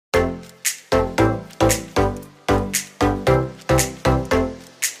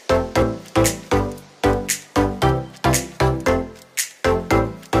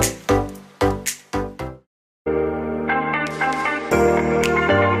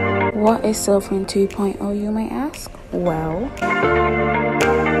What is Silvering 2.0, you may ask? Well,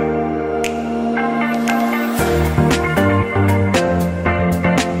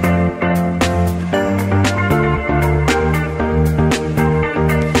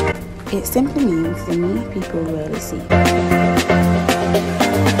 it simply means the me people rarely see.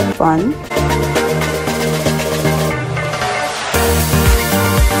 Fun,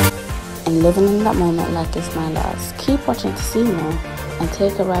 and living in that moment like it's my last. Keep watching to see more and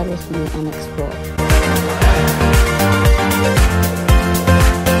take a ride with me and explore.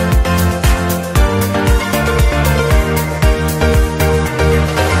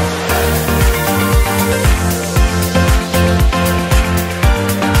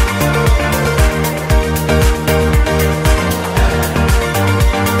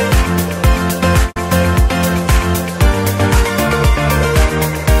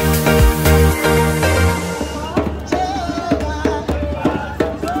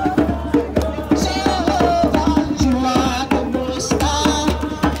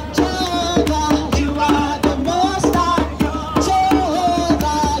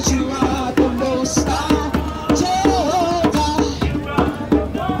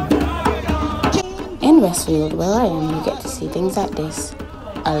 In Westfield, where I am, you get to see things like this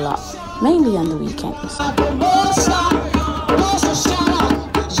a lot, mainly on the weekends.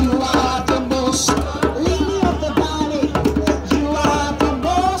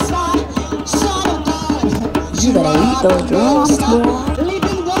 You better eat those drums, boy.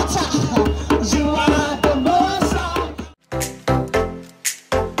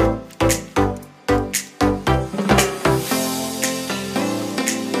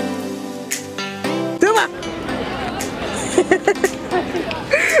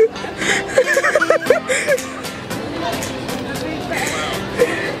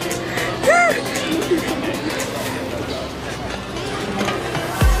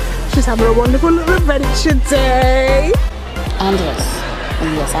 She's having a wonderful little adventure day. And yes,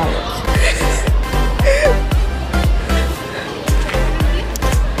 I will.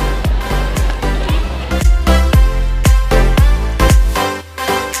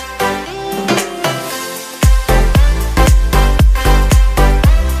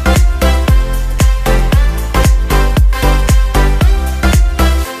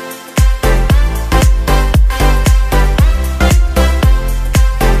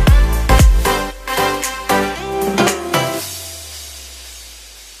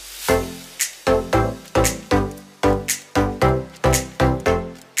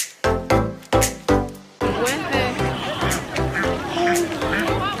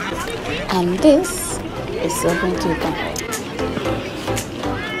 And this is Silvering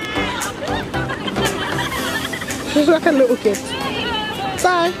 2.0. She's like a little kid.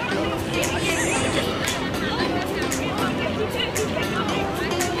 Bye.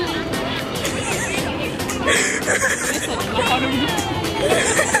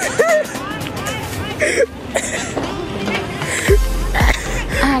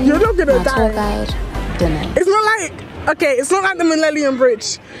 And you're not gonna my die. tour guide, dinner. It's not like, okay, it's not like the Millennium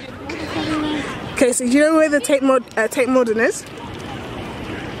Bridge. Okay, so do you know where the Tate Modern is?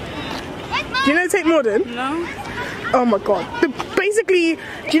 Do you know Tate Modern? No. Oh my god. Basically, do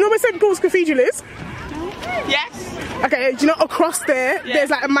you know where St. Paul's Cathedral is? Yes. Okay, do you know across there, there's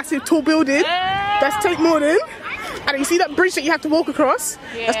like a massive tall building? That's Tate Modern. And you see that bridge that you have to walk across?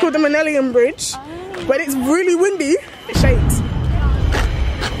 Yeah. That's called the Millennium Bridge. When it's really windy, it shakes.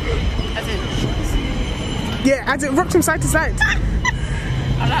 As in, Yeah, as it rocks from side to side.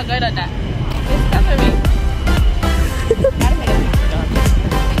 I'm not good at that. It's covering. Gotta make a picture, dog.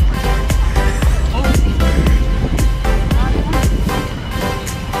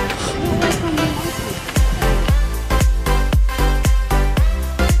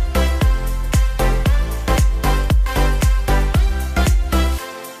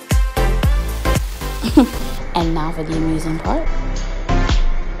 And now for the amusing part.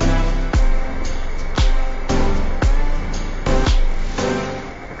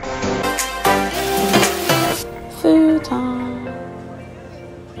 Food time.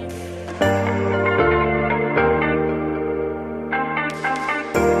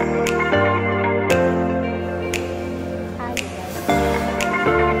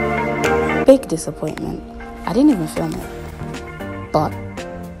 Big disappointment. I didn't even film it. But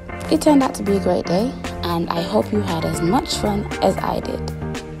it turned out to be a great day, and I hope you had as much fun as I did.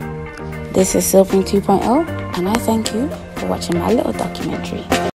 This is Silvering 2.0, and I thank you for watching my little documentary.